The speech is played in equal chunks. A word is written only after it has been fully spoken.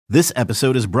This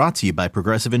episode is brought to you by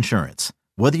Progressive Insurance.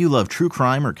 Whether you love true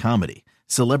crime or comedy,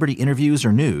 celebrity interviews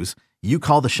or news, you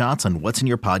call the shots on what's in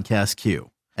your podcast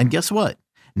queue. And guess what?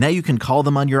 Now you can call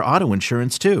them on your auto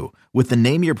insurance too with the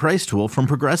Name Your Price tool from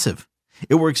Progressive.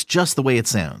 It works just the way it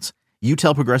sounds. You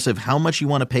tell Progressive how much you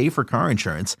want to pay for car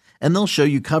insurance, and they'll show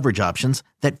you coverage options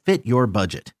that fit your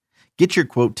budget. Get your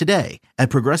quote today at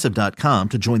Progressive.com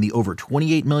to join the over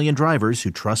 28 million drivers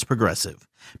who trust Progressive.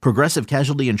 Progressive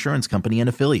Casualty Insurance Company and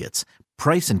Affiliates.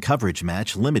 Price and coverage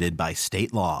match limited by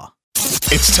state law.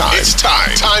 It's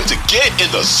time to get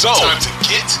in the zone.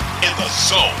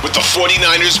 With the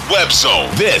 49ers web zone.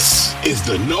 This is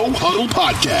the No Huddle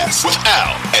Podcast with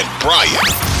Al and Brian.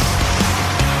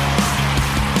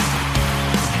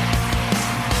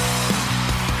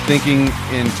 Thinking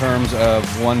in terms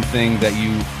of one thing that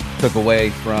you took away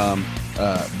from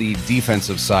the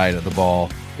defensive side of the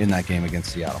ball in that game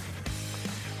against Seattle.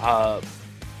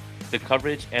 The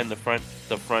coverage and the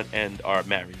front end are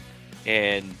married,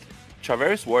 and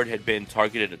Charvarius Ward had been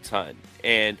targeted a ton,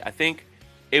 and I think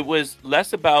it was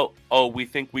less about, we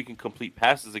think we can complete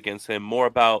passes against him, more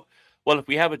about, well, if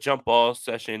we have a jump ball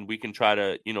session, we can try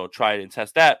it and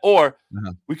test that, or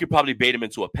we could probably bait him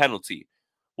into a penalty.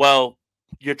 Well,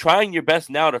 you're trying your best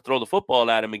now to throw the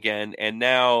football at him again, and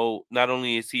now not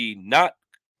only is he not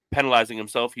penalizing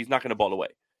himself, he's not going to ball away.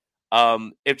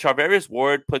 If Charvarius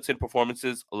Ward puts in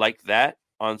performances like that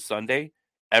on Sunday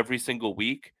every single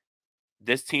week,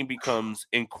 this team becomes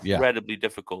incredibly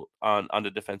difficult on the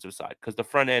defensive side, because the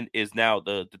front end is now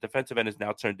the defensive end is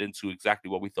now turned into exactly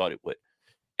what we thought it would.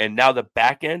 And now the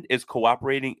back end is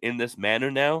cooperating in this manner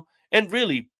now. And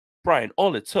really, Brian,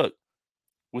 all it took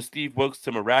was Steve Wilks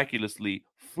to miraculously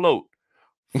float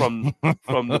from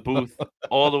the booth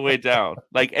all the way down.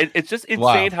 Like, it's just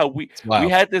insane how we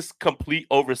had this complete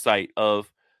oversight of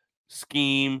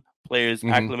scheme, players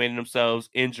acclimating themselves,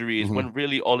 injuries, when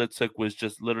really all it took was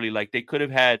just literally, like, they could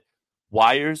have had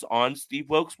wires on Steve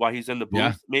Wilks while he's in the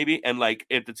booth, maybe, and like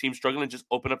if the team's struggling, just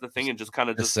open up the thing and just kind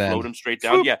of just float him straight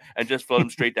down. And just float him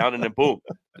straight down, and then boom,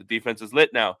 the defense is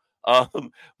lit now.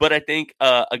 But I think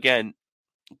again,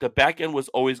 the back end was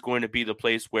always going to be the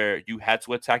place where you had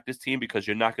to attack this team, because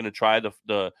you're not going to try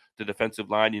the defensive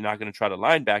line, you're not going to try the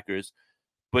linebackers.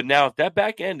 But now if that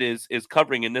back end is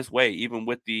covering in this way, even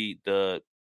with the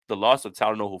loss of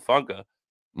Talanoa Hufanga,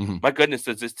 my goodness,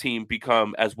 does this team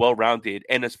become as well-rounded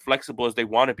and as flexible as they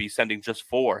want to be, sending just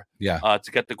 4 to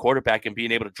get the quarterback and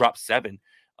being able to drop 7.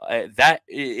 That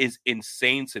is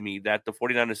insane to me, that the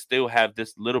 49ers still have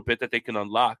this little bit that they can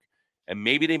unlock, and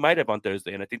maybe they might have on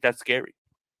Thursday, and I think that's scary.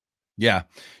 Yeah.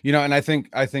 And I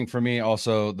think for me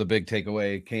also the big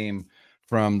takeaway came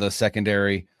from the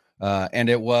secondary, and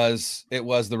it was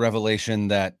the revelation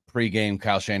that pregame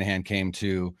Kyle Shanahan came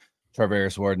to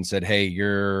Charvarius Ward and said, "Hey,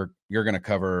 you're going to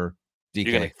cover DK.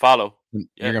 You're going to follow. You're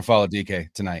going to follow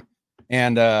DK tonight."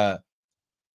 And I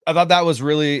thought that was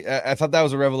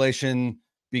a revelation,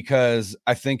 because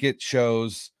I think it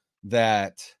shows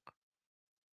that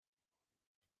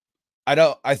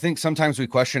I think sometimes we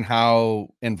question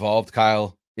how involved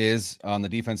Kyle is on the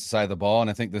defensive side of the ball. And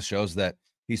I think this shows that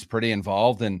he's pretty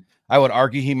involved. And I would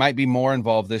argue he might be more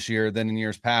involved this year than in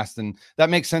years past. And that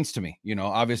makes sense to me.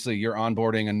 Obviously you're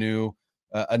onboarding a new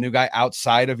guy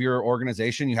outside of your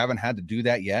organization. You haven't had to do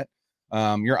that yet.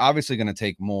 You're obviously going to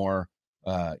take more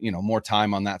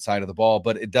time on that side of the ball,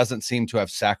 but it doesn't seem to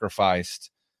have sacrificed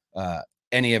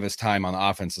any of his time on the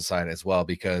offensive side as well,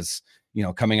 because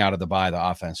coming out of the bye, the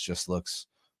offense just looks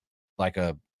like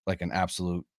an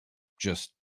absolute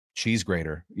just cheese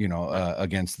grater,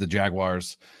 against the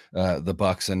Jaguars, the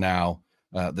Bucks, and now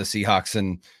the Seahawks.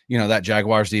 And, that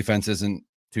Jaguars defense isn't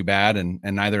too bad, and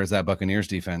neither is that Buccaneers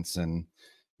defense. And,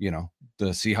 the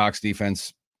Seahawks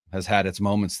defense has had its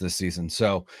moments this season.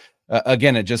 So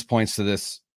again, it just points to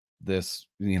this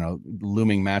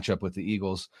looming matchup with the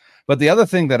Eagles. But the other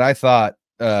thing that I thought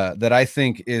that I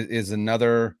think is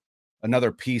another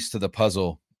piece to the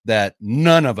puzzle that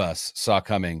none of us saw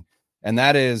coming, and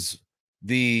that is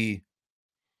the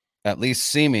at least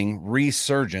seeming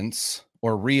resurgence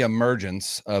or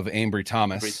reemergence of Ambry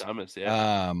Thomas.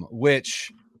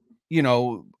 Which,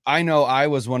 I know I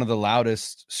was one of the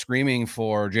loudest screaming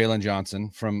for Jalen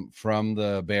Johnson from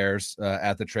the Bears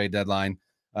at the trade deadline,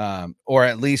 or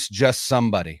at least just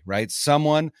somebody, right?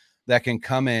 Someone that can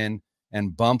come in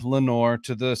and bump Lenore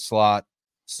to the slot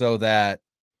so that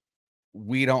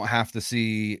we don't have to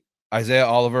see Isaiah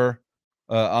Oliver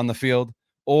on the field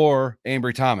or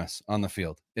Ambry Thomas on the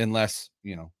field, unless,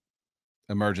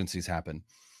 emergencies happen.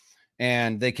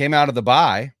 And they came out of the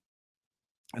bye,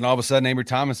 and all of a sudden Ambry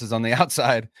Thomas is on the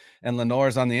outside and Lenore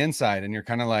is on the inside. And you're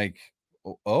kind of like,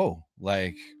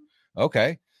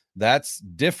 okay, that's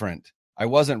different. I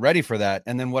wasn't ready for that.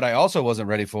 And then what I also wasn't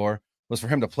ready for was for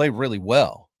him to play really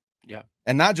well. Yeah.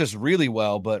 And not just really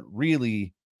well, but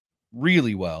really,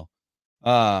 really well.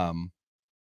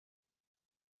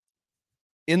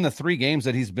 In the 3 games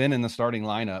that he's been in the starting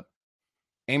lineup,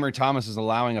 Amory Thomas is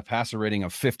allowing a passer rating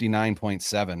of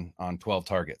 59.7 on 12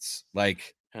 targets.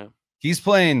 Like, he's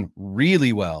playing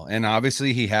really well. And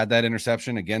obviously he had that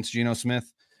interception against Geno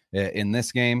Smith in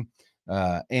this game.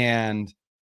 And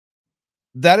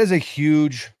that is a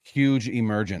huge, huge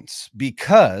emergence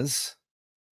because,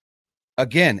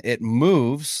 again, it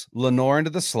moves Lenore into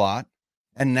the slot.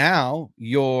 And now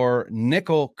your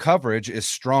nickel coverage is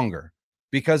stronger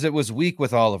because it was weak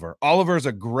with Oliver. Oliver is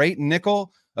a great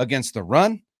nickel against the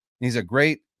run. He's a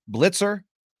great blitzer,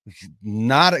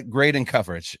 not great in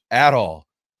coverage at all.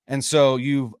 And so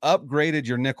you've upgraded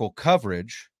your nickel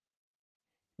coverage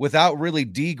without really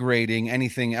degrading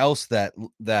anything else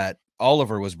that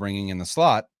Oliver was bringing in the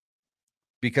slot,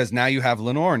 because now you have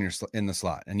Lenore in the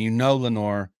slot, and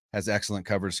Lenore has excellent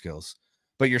coverage skills,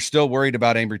 but you're still worried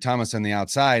about Ambry Thomas on the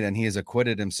outside, and he has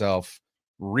acquitted himself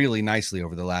really nicely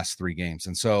over the last 3 games.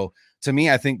 And so to me,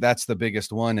 I think that's the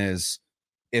biggest one is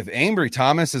if Ambry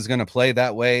Thomas is going to play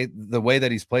that way, the way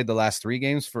that he's played the last 3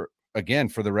 games for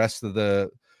the rest of the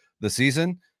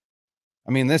season,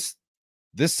 I mean, this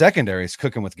secondary is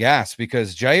cooking with gas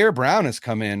because Jair Brown has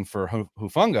come in for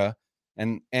Hufanga,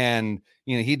 and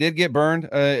he did get burned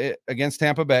against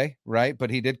Tampa Bay, right? But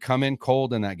he did come in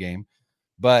cold in that game.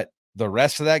 But the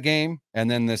rest of that game and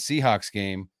then the Seahawks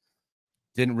game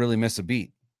didn't really miss a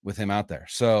beat with him out there.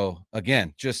 So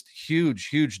again, just huge,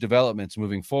 huge developments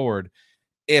moving forward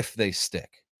if they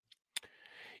stick.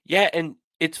 Yeah, and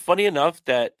it's funny enough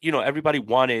that, everybody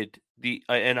wanted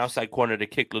an outside corner to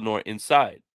kick Lenore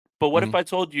inside. But what if I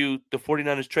told you the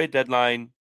 49ers trade deadline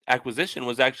acquisition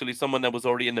was actually someone that was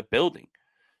already in the building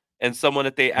and someone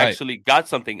that they actually got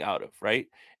something out of, right?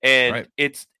 And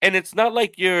it's not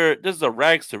like this is a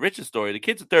rags to riches story. The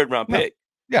kid's a 3rd round pick.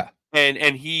 Yeah. And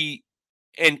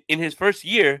in his first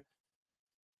year,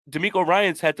 D'Amico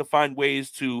Ryans had to find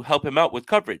ways to help him out with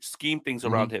coverage, scheme things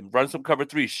around him, run some cover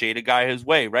 3, shade a guy his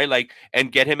way, right?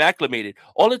 And get him acclimated.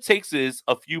 All it takes is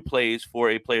a few plays for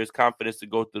a player's confidence to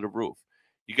go through the roof.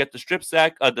 You get the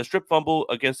strip fumble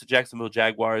against the Jacksonville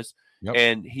Jaguars,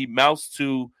 and he mounts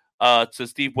to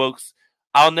Steve Wilks.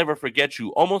 I'll never forget you.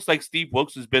 Almost like Steve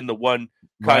Wilks has been the one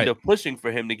kind of pushing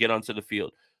for him to get onto the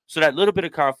field. So that little bit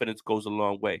of confidence goes a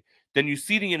long way. Then you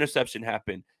see the interception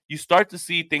happen. You start to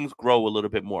see things grow a little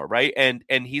bit more, right? And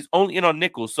he's only in on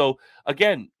nickels. So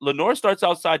again, Lenore starts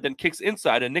outside, then kicks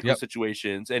inside in nickel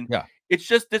situations. And it's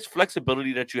just this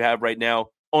flexibility that you have right now,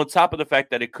 on top of the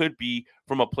fact that it could be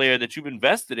from a player that you've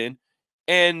invested in.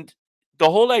 And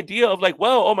the whole idea of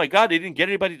oh my God, they didn't get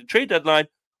anybody to trade deadline.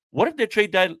 What if their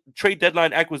trade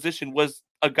deadline acquisition was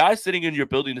a guy sitting in your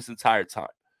building this entire time?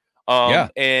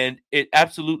 And it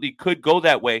absolutely could go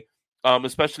that way,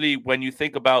 especially when you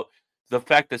think about the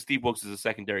fact that Steve Wilks is a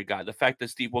secondary guy, the fact that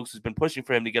Steve Wilks has been pushing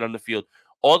for him to get on the field,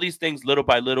 all these things little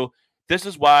by little. This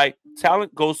is why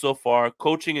talent goes so far.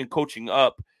 Coaching and coaching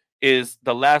up is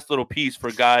the last little piece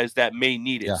for guys that may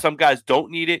need it. Yeah. Some guys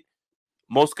don't need it.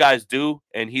 Most guys do,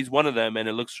 and he's one of them, and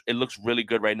it looks really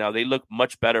good right now. They look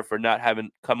much better for not having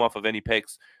come off of any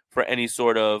picks for any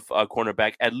sort of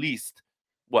cornerback, at least,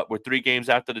 we're 3 games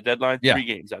after the deadline? Yeah. 3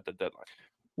 games after the deadline.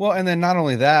 Well, and then not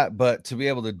only that, but to be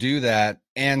able to do that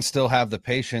and still have the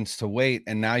patience to wait,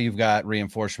 and now you've got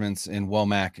reinforcements in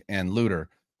Womack and Luter,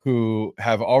 who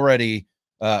have already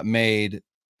made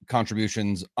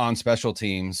contributions on special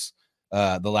teams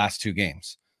the last 2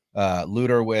 games.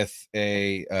 Luter with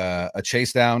a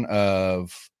chase down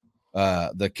of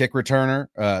the kick returner,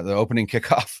 the opening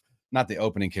kickoff, not the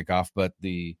opening kickoff, but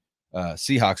the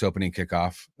Seahawks opening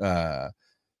kickoff.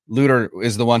 Luter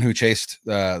is the one who chased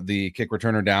the kick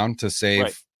returner down to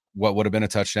save what would have been a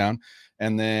touchdown.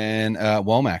 And then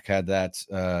Womack had that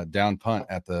down punt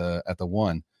at the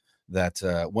 1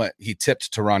 that he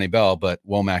tipped to Ronnie Bell, but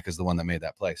Womack is the one that made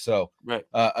that play. So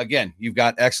again, you've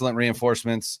got excellent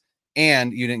reinforcements,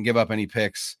 and you didn't give up any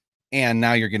picks, and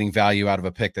now you're getting value out of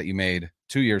a pick that you made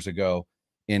 2 years ago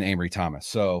in Amory Thomas.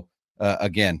 So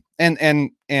again, and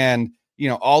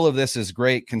all of this is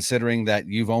great considering that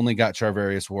you've only got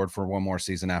Charvarius Ward for 1 more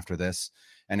season after this.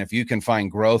 And if you can find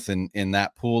growth in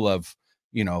that pool of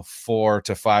 4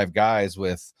 to 5 guys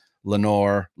with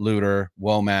Lenore, Luter,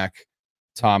 Womack,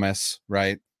 Thomas,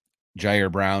 right,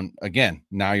 Jair Brown, again,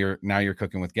 now you're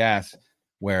cooking with gas,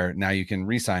 where now you can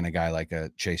re-sign a guy like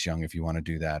a Chase Young if you want to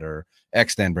do that, or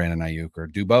extend Brandon Ayuk, or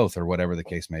do both, or whatever the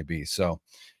case may be. So,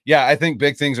 yeah, I think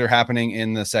big things are happening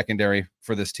in the secondary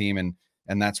for this team, and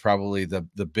And that's probably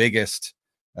the biggest,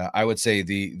 I would say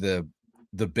the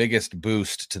biggest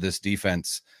boost to this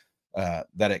defense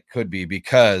that it could be,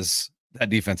 because that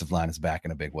defensive line is back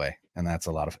in a big way. And it's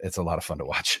a lot of fun to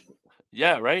watch.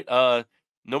 Yeah. Right.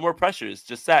 No more pressures,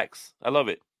 just sacks. I love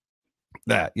it.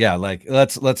 Like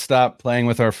let's stop playing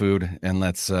with our food and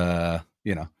let's put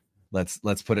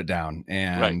it down.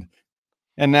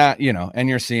 And that, and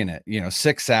you're seeing it,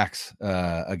 6 sacks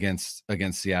against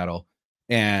Seattle,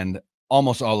 and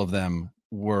almost all of them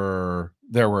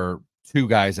there were 2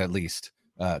 guys at least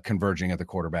converging at the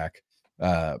quarterback.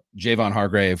 Javon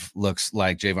Hargrave looks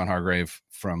like Javon Hargrave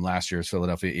from last year's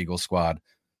Philadelphia Eagles squad.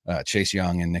 Chase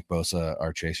Young and Nick Bosa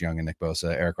are Chase Young and Nick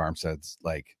Bosa. Eric Armstead's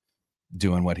like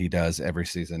doing what he does every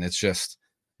season. It's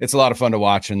a lot of fun to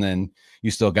watch. And then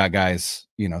you still got guys,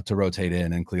 to rotate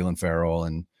in, and Cleveland Farrell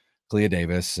and Clea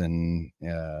Davis. And,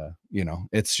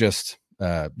 it's just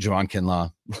Javon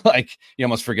Kinlaw. Like, you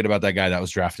almost forget about that guy that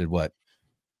was drafted,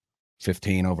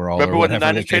 15 overall. Remember when the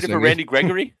Niners traded for Randy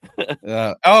Gregory?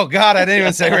 Oh God, I didn't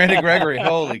even say Randy Gregory.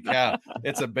 Holy cow.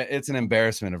 It's an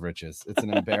embarrassment of riches. It's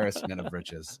an embarrassment of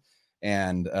riches.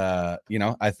 And I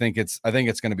think it's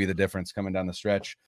going to be the difference coming down the stretch.